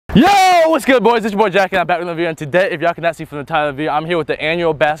Yo, what's good, boys? It's your boy Jacky, and I'm back with another video. And today, if y'all cannot see from the title of the video, I'm here with the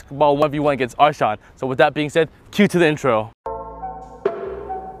annual basketball 1v1 against Arshawn. So with that being said, cue to the intro.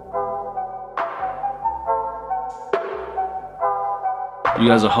 You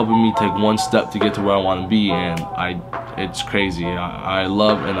guys are helping me take one step to get to where I want to be, and it's crazy. I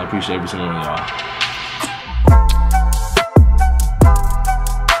love and I appreciate every single one of y'all.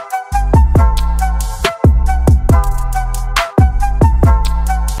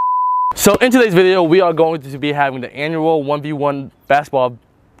 So in today's video, we are going to be having the annual 1v1 basketball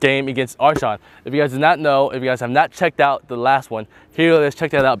game against Arshawn. If you guys did not know, if you guys have not checked out the last one, here it is,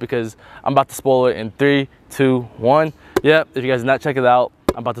 check that out because I'm about to spoil it in 3, 2, 1. Yep, if you guys did not check it out,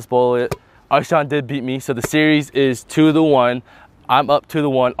 I'm about to spoil it. Arshawn did beat me, so the series is 2-1. I'm up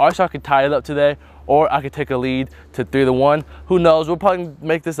 2-1. Arshawn could tie it up today, or I could take a lead to 3-1. Who knows? We'll probably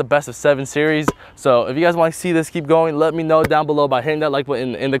make this a best of 7 series. So if you guys want to see this keep going, let me know down below by hitting that like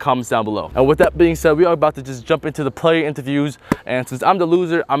button in the comments down below. And with that being said, we are about to just jump into the player interviews. And since I'm the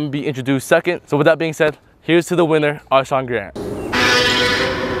loser, I'm gonna be introduced second. So with that being said, here's to the winner, Arshawn Grant.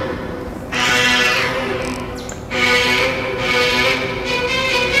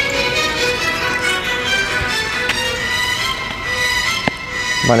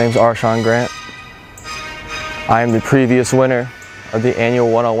 My name's Arshawn Grant. I am the previous winner of the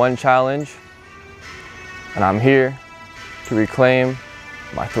annual one-on-one challenge, and I'm here to reclaim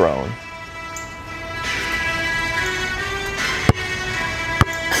my throne.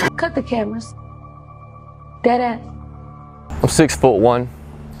 Cut the cameras. Dead ass. I'm 6'1",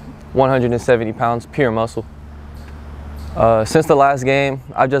 170 pounds, pure muscle. Since the last game,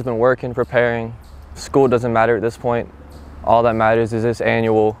 I've just been working, preparing. School doesn't matter at this point. All that matters is this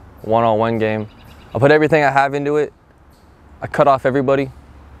annual one-on-one game. I put everything I have into it. I cut off everybody.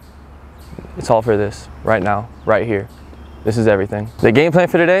 It's all for this, right now, right here. This is everything. The game plan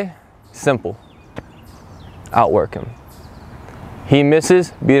for today, simple. Outwork him. He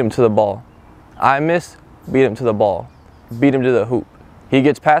misses, beat him to the ball. I miss, beat him to the ball. Beat him to the hoop. He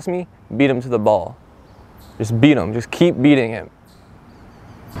gets past me, beat him to the ball. Just beat him, just keep beating him.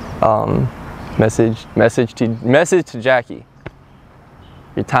 Message to Jacky.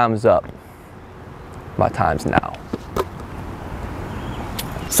 Your time's up. My time's now.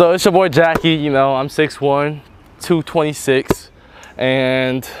 So it's your boy Jacky, you know, I'm 6'1", 226,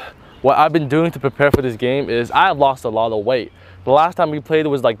 and what I've been doing to prepare for this game is I've lost a lot of weight. The last time we played it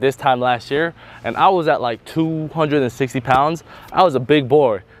was like this time last year, and I was at like 260 pounds. I was a big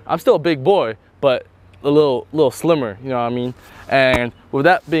boy. I'm still a big boy, but a little slimmer, you know what I mean? And with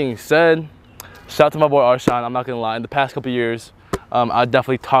that being said, shout out to my boy Arshawn. I'm not gonna lie, in the past couple years, I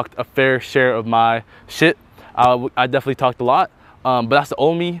definitely talked a fair share of my shit. I definitely talked a lot, but that's the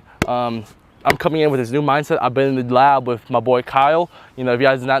old me. I'm coming in with this new mindset. I've been in the lab with my boy Kyle. You know, if you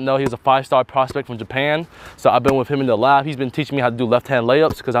guys did not know, he was a 5-star prospect from Japan. So I've been with him in the lab. He's been teaching me how to do left-hand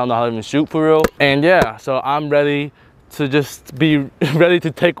layups because I don't know how to even shoot for real. And yeah, so I'm ready to just be ready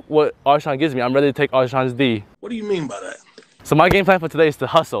to take what Arshawn gives me. I'm ready to take Arshawn's D. What do you mean by that? So my game plan for today is to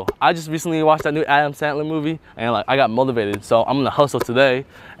hustle. I just recently watched that new Adam Sandler movie and like I got motivated. So I'm gonna hustle today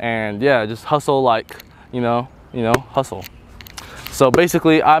and yeah, just hustle like, you know, hustle. So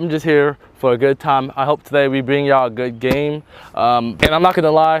basically I'm just here for a good time. I hope today we bring y'all a good game. And I'm not gonna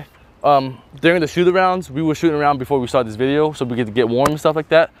lie, during the shoot-arounds, we were shooting around before we started this video so we get to get warm and stuff like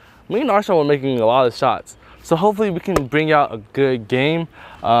that. Me and Arshawn were making a lot of shots. So hopefully we can bring y'all a good game.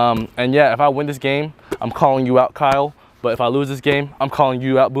 And yeah, if I win this game, I'm calling you out, Kyle. But if I lose this game, I'm calling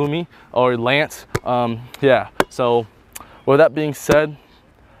you out, Boomy, or Lance. Yeah, so with that being said,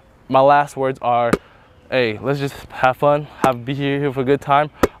 my last words are, hey, let's just have fun, be here for a good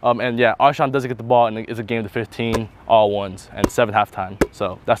time. And yeah, Arshawn doesn't get the ball, and it's a game to 15, all ones, and 7 halftime.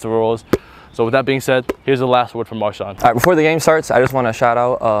 So that's the rules. So with that being said, here's the last word from Arshawn. All right, before the game starts, I just want to shout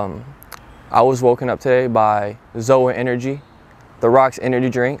out, I was woken up today by Zoa Energy, The Rock's energy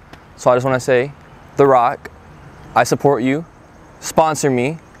drink. So I just want to say, The Rock, I support you, sponsor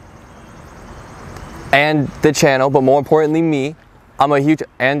me, and the channel, but more importantly me. I'm a huge,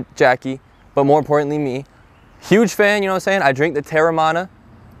 and Jacky, but more importantly me. Huge fan, you know what I'm saying? I drink the Terramana,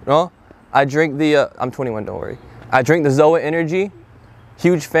 you know? I drink the, I'm 21, don't worry. I drink the Zoa Energy.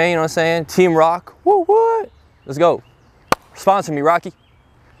 Huge fan, you know what I'm saying? Team Rock, woo, what? Let's go. Sponsor me, Rocky.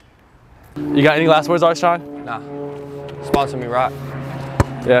 You got any last words, Arshawn? Nah, sponsor me, Rock.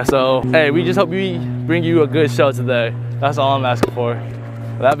 Yeah, so, hey, we just hope we bring you a good show today. That's all I'm asking for.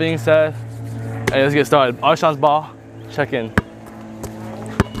 With that being said, hey, let's get started. Arshawn's ball, check in.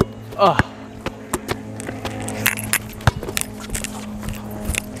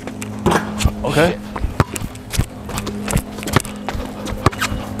 Okay.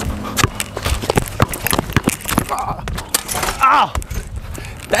 Ah!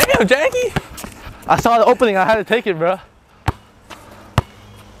 Damn, Jacky. I saw the opening. I had to take it, bro.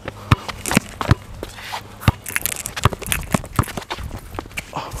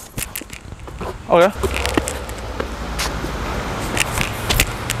 Okay.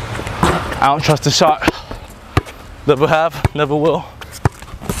 I don't trust the shot. Never have, never will.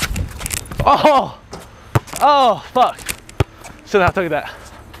 Oh! Oh, fuck. Shouldn't have took that.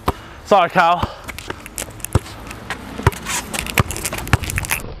 Sorry, Kyle.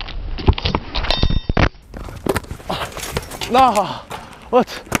 No.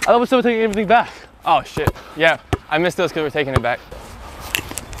 What? I was still taking everything back. Oh shit. Yeah, I missed those because we're taking it back.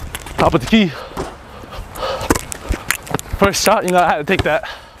 Top of the key. First shot, you know, I had to take that.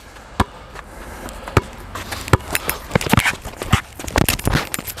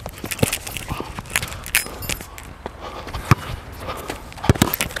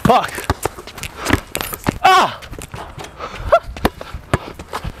 Fuck. Ah!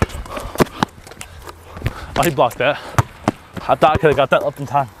 Oh, he blocked that. I thought I could have got that up in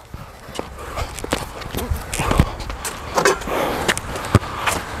time.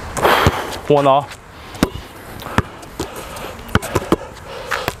 One off.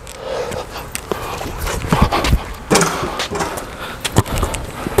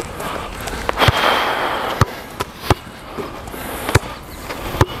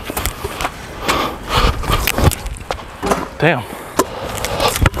 Damn.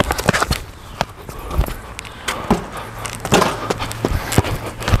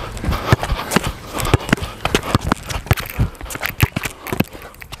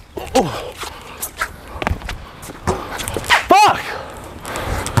 Oh. Fuck!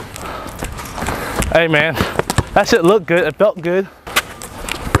 Hey man, that shit looked good. It felt good.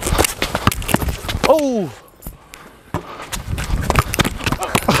 Oh!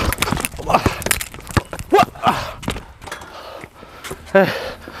 Hey.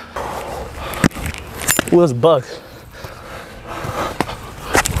 Ooh, that's a bug.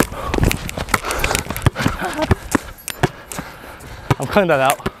 I'm cutting that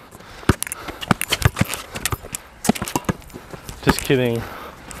out. Just kidding.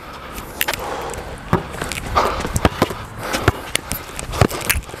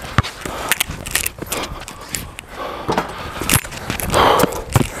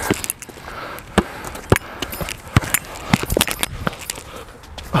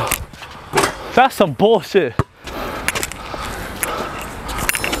 That's some bullshit.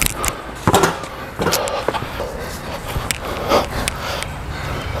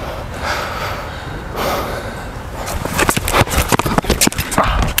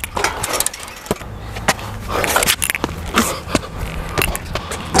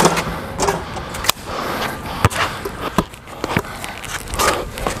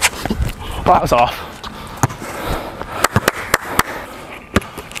 Oh, that was off.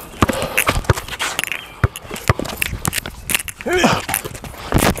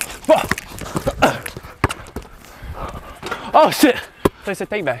 Oh shit! They said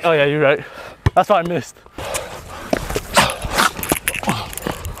take back. Oh yeah, you're right. That's what I missed.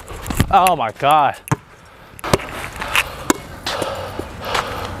 Oh my god.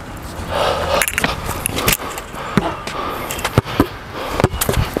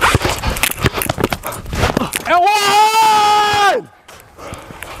 And one!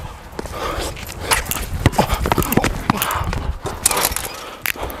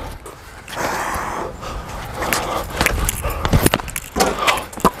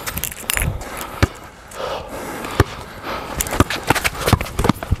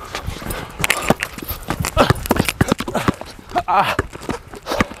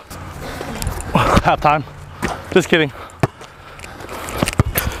 Half time. Just kidding.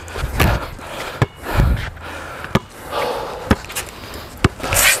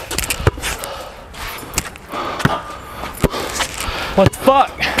 What the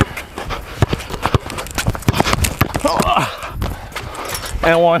fuck?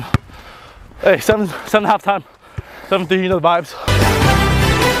 And one. Hey, seven half time. 7-3, you know the vibes.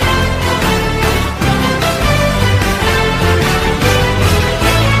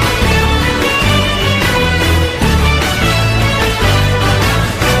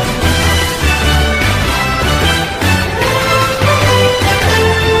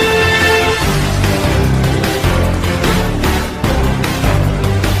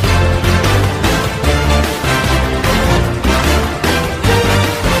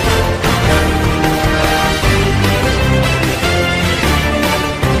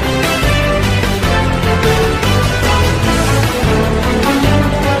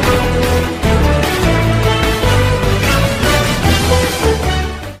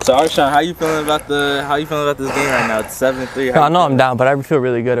 So Arshawn, how you feeling about this game right now? It's 7-3. I know I'm down, but I feel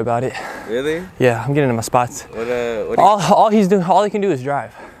really good about it. Really? Yeah, I'm getting in my spots. What all he can do is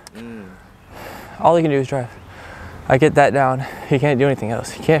drive. All he can do is drive. I get that down. He can't do anything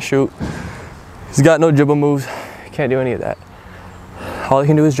else. He can't shoot. He's got no dribble moves. He can't do any of that. All he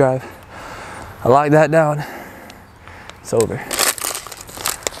can do is drive. I lock that down. It's over.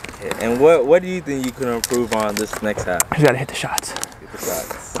 And what do you think you could improve on this next half? I just gotta hit the shots.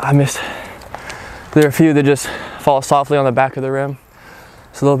 I missed. There are a few that just fall softly on the back of the rim.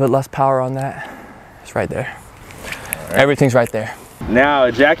 It's a little bit less power on that. It's right there. Right. Everything's right there. Now,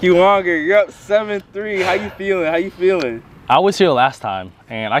 Jacky Wongers, you're up 7-3. How you feeling? How you feeling? I was here last time,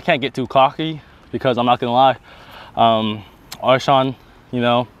 and I can't get too cocky because I'm not gonna lie. Arshawn, you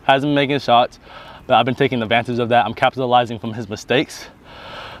know, hasn't been making shots, but I've been taking advantage of that. I'm capitalizing from his mistakes.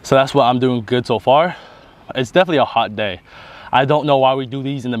 So that's what I'm doing good so far. It's definitely a hot day. I don't know why we do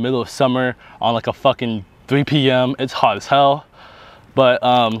these in the middle of summer on like a fucking 3 p.m. It's hot as hell. But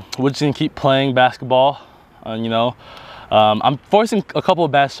we're just gonna keep playing basketball, you know. I'm forcing a couple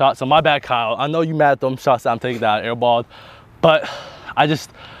of bad shots, so my bad, Kyle. I know you mad at them shots that I'm taking that airballed, but I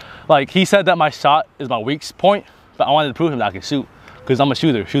just, like, he said that my shot is my weak point, but I wanted to prove him that I can shoot, because I'm a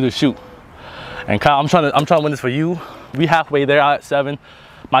shooter, shoot. And Kyle, I'm trying to win this for you. We halfway there at 7.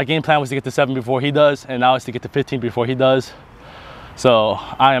 My game plan was to get to 7 before he does, and now it's to get to 15 before he does. So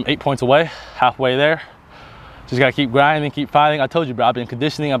I am 8 points away, halfway there. Just gotta keep grinding, keep fighting. I told you, bro, I've been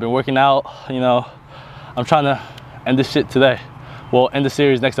conditioning, I've been working out, you know. I'm trying to end this shit today. We'll end the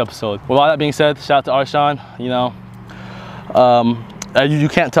series next episode. With all that being said, shout out to Arshawn, you know. You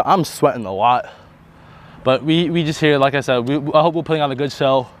can't tell, I'm sweating a lot. But we just here, like I said, I hope we're putting on a good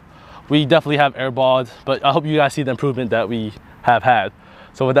show. We definitely have airballed, but I hope you guys see the improvement that we have had.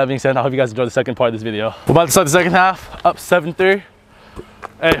 So with that being said, I hope you guys enjoyed the second part of this video. We're about to start the second half, up 7-3.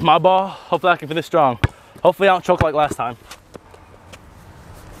 Hey, my ball, hopefully I can finish strong. Hopefully I don't choke like last time.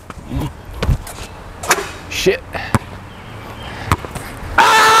 Shit.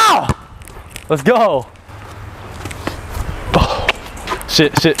 Ow! Let's go. Oh,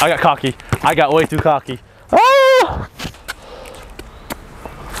 shit, I got cocky. I got way too cocky. Ah!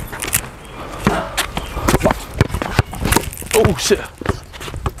 Oh, shit.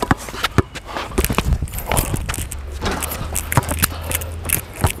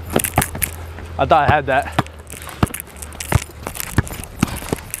 I thought I had that.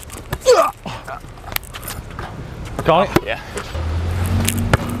 Calling it? Yeah.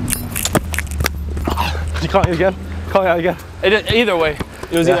 Did you call it again? Call it out again. Either way,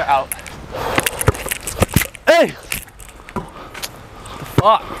 it was either out. Hey!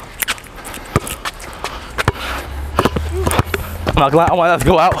 Fuck. I'm not glad I want that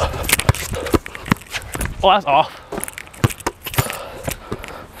to go out. Oh, that's off.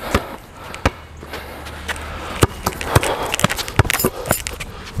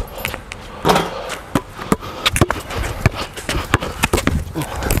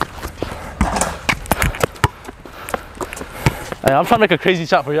 Hey, I'm trying to make a crazy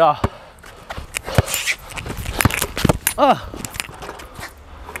shot for y'all.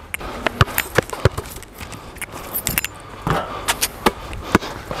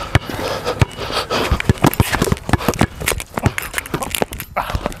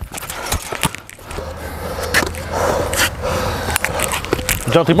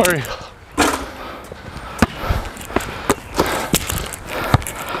 Jacky Murray.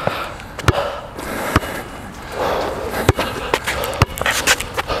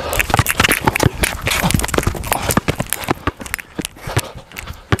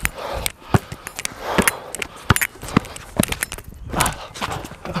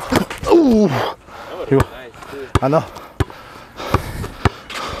 Ooh. Nice, I know.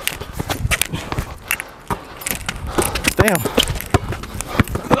 Damn.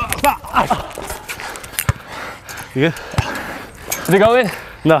 You good? Did it go in?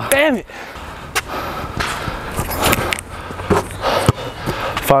 No. Damn it.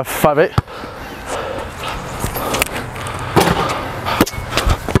 5'8".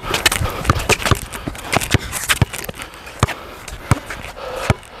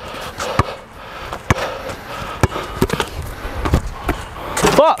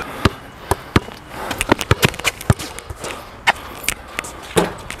 Fuck!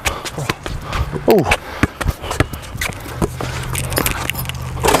 Oh.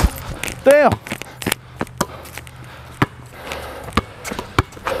 Damn.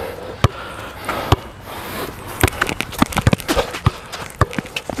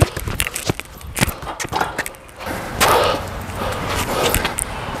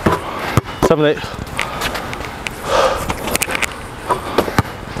 Seven, 8.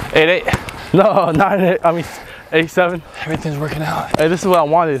 8-8. No, 9-8. I mean 8-7. Everything's working out. Hey, this is what I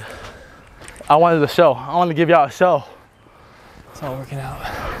wanted. I wanted a show. I wanted to give y'all a show. It's not working out.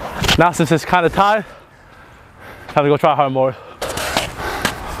 Now since it's kind of tied, time to go try hard more.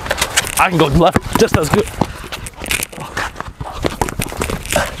 I can go left just as good.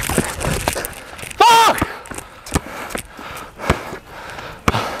 Fuck!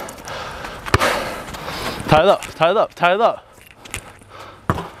 Tie it up, tie it up, tie it up.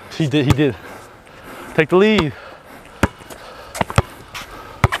 He did. Take the lead.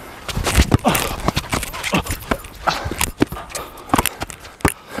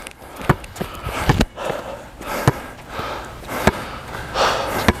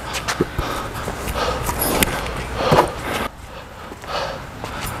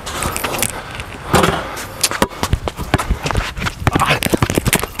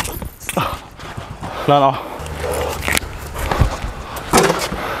 No.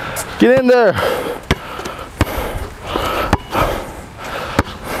 Get in there.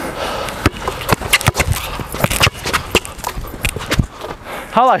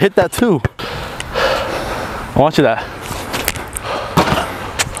 How'd I hit that too? I want you that.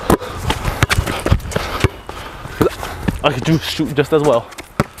 I could shoot just as well.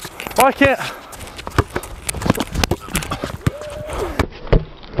 Oh, I can't.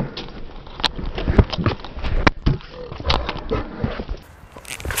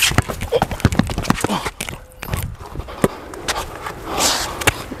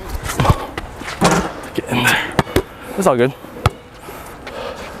 Get in there. It's all good.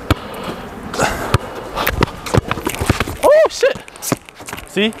 Oh shit!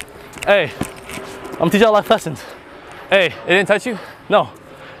 See? Hey, I'm gonna teach y'all life lessons. Hey, It didn't touch you? no.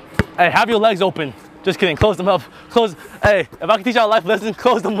 Hey, have your legs open. Just kidding, close them up. Close, hey, if I can teach y'all life lessons,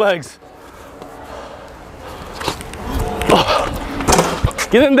 close them legs.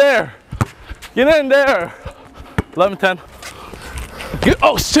 Get in there. Get in there. 11-10. Get,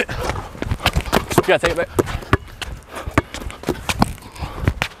 oh shit. You gotta take it back.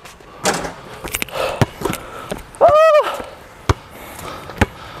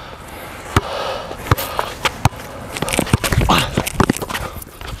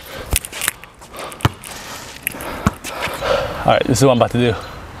 All right, this is what I'm about to do.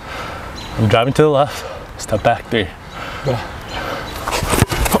 I'm driving to the left, step back 3. Go.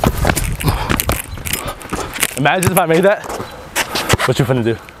 Imagine if I made that. What you finna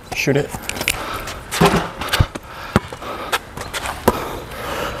do? Shoot it.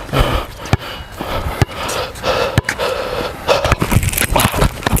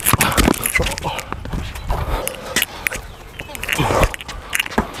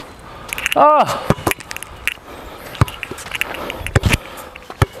 Ah!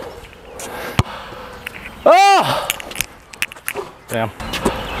 Ah! Damn.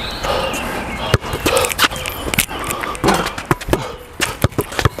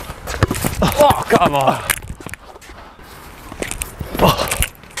 Oh, come on. Oh.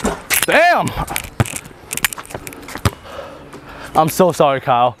 Damn! I'm so sorry,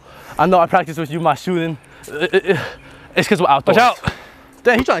 Kyle. I know I practiced with you my shooting. It's because we're outdoors. Watch out!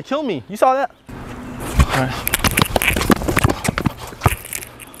 Damn, he's trying to kill me. You saw that? All right.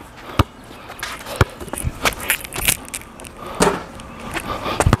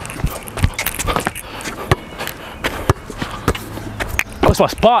 That's my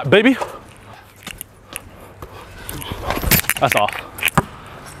spot, baby. That's all.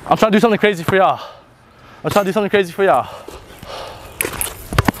 I'm trying to do something crazy for y'all.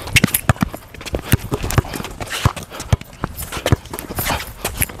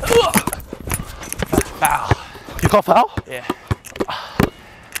 Foul. You call foul? Yeah.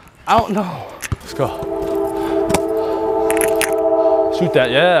 I don't know. Let's go. Shoot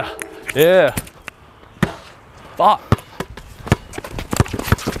that, yeah. Yeah. Fuck.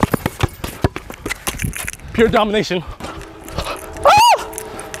 Pure domination. Ah!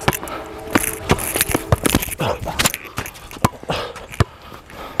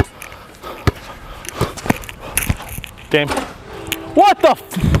 Game. What the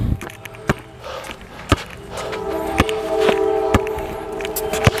f—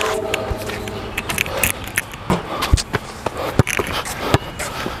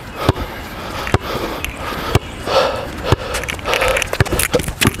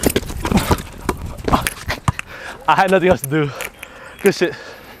 I had nothing else to do. Good shit.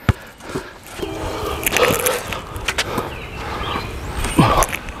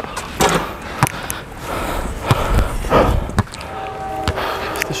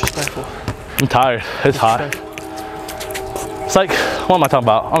 It's disrespectful. I'm tired. It's hot. It's like, what am I talking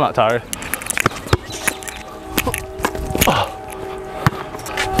about? I'm not tired.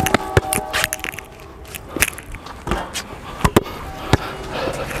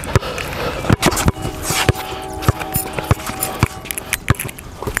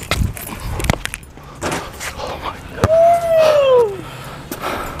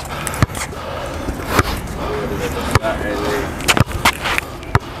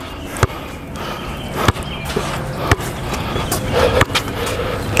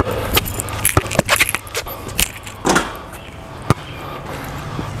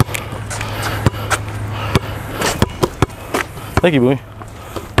 Thank you, Bowie.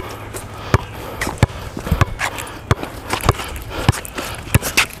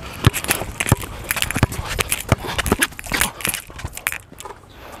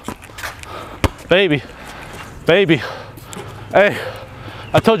 Baby, baby. Hey,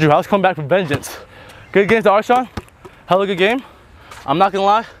 I told you I was coming back from vengeance. Good game to Arshawn. Hella good game. I'm not gonna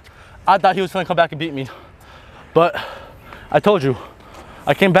lie, I thought he was gonna come back and beat me. But I told you,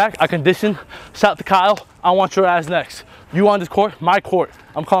 I came back, I conditioned. Shout out to Kyle, I want your ass next. You on this court, my court.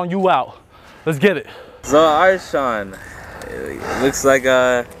 I'm calling you out. Let's get it. So Arshawn, it looks like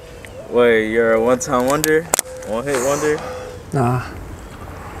you're a one-time wonder, one-hit wonder. Nah.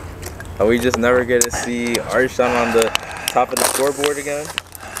 Are we just never get to see Arshawn on the top of the scoreboard again?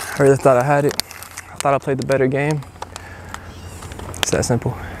 I really thought I had it. I thought I played the better game. It's that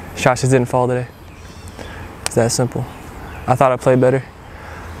simple. Shots just didn't fall today. It's that simple. I thought I played better.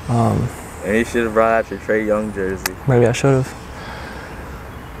 And you should have brought out your Trae Young jersey. Maybe I should have.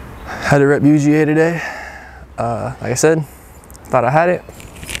 Had to rep UGA today. Like I said, thought I had it.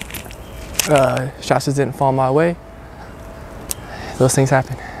 Shots just didn't fall my way. Those things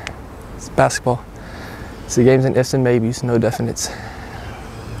happen. It's basketball. It's the games and ifs and maybes, no definites.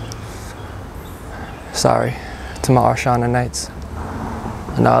 Sorry to my Arshawn Knights.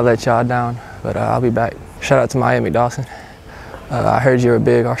 I know I let y'all down, but I'll be back. Shout out to Miami Dawson. I heard you're a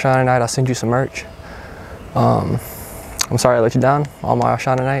big Arshawn Knight. I'll send you some merch. I'm sorry I let you down, all my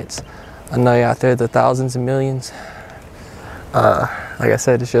Arshawn Knights. I know you're out there, the thousands and millions. Like I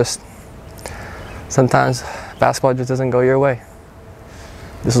said, it's just sometimes basketball just doesn't go your way.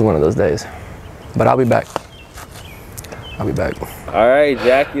 This is one of those days, but I'll be back. I'll be back. All right,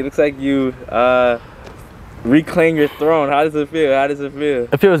 Jacky, looks like you reclaim your throne. How does it feel? How does it feel?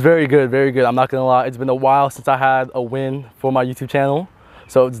 It feels very good, very good. I'm not gonna lie. It's been a while since I had a win for my YouTube channel.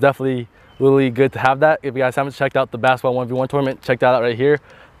 So it's definitely really good to have that. If you guys haven't checked out the basketball 1v1 tournament, check that out right here.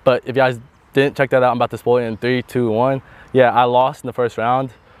 But if you guys didn't check that out, I'm about to spoil it in 3, 2, 1. Yeah, I lost in the first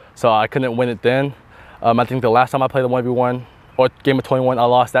round, so I couldn't win it then. I think the last time I played the 1v1 or game of 21, I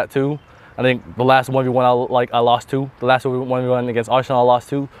lost that too. I think the last 1v1 I lost too. The last 1v1 against Arshawn I lost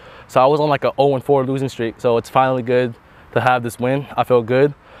too. So I was on like a 0-4 losing streak. So it's finally good to have this win. I feel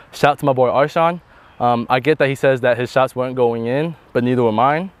good. Shout out to my boy Arshawn. I get that he says that his shots weren't going in, but neither were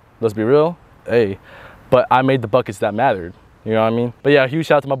mine. Let's be real. Hey, but I made the buckets that mattered. You know what I mean? But yeah, huge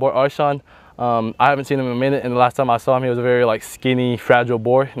shout out to my boy Arshawn. I haven't seen him in a minute, and the last time I saw him, he was a very like skinny, fragile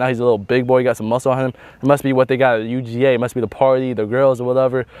boy. Now he's a little big boy, he got some muscle on him. It must be what they got at UGA. It must be the party, the girls or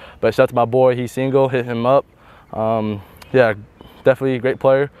whatever. But shout out to my boy, he's single, hit him up. Yeah, definitely a great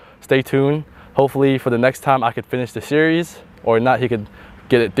player. Stay tuned. Hopefully for the next time I could finish the series, or not, he could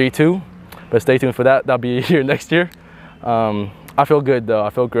get it 3-2. But stay tuned for that. That'll be here next year. I feel good though, I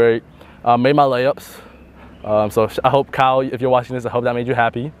feel great. Made my layups. So I hope, Kyle, if you're watching this, I hope that made you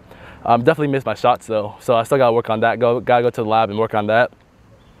happy. Definitely missed my shots though, so I still gotta work on that. Gotta go to the lab and work on that.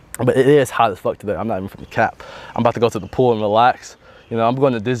 But it is hot as fuck today. I'm not even from the cap. I'm about to go to the pool and relax. You know, I'm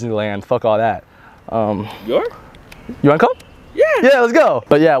going to Disneyland. Fuck all that. You wanna come? Yeah. Yeah, let's go.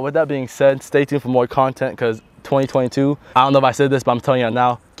 But yeah, with that being said, stay tuned for more content because 2022. I don't know if I said this, but I'm telling you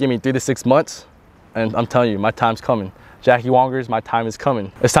now. Give me 3 to 6 months, and I'm telling you, my time's coming. Jacky Wongers, my time is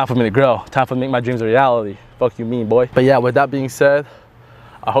coming. It's time for me to grow. Time for me to make my dreams a reality. Fuck you mean, boy. But yeah, with that being said,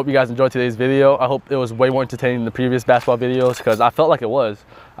 I hope you guys enjoyed today's video. I hope it was way more entertaining than the previous basketball videos because I felt like it was.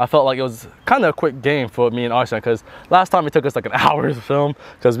 I felt like it was kind of a quick game for me and Arshawn because last time it took us like an hour to film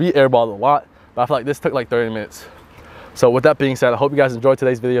because we airballed a lot. But I feel like this took like 30 minutes. So with that being said, I hope you guys enjoyed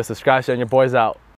today's video. Subscribe, share, and your boys out.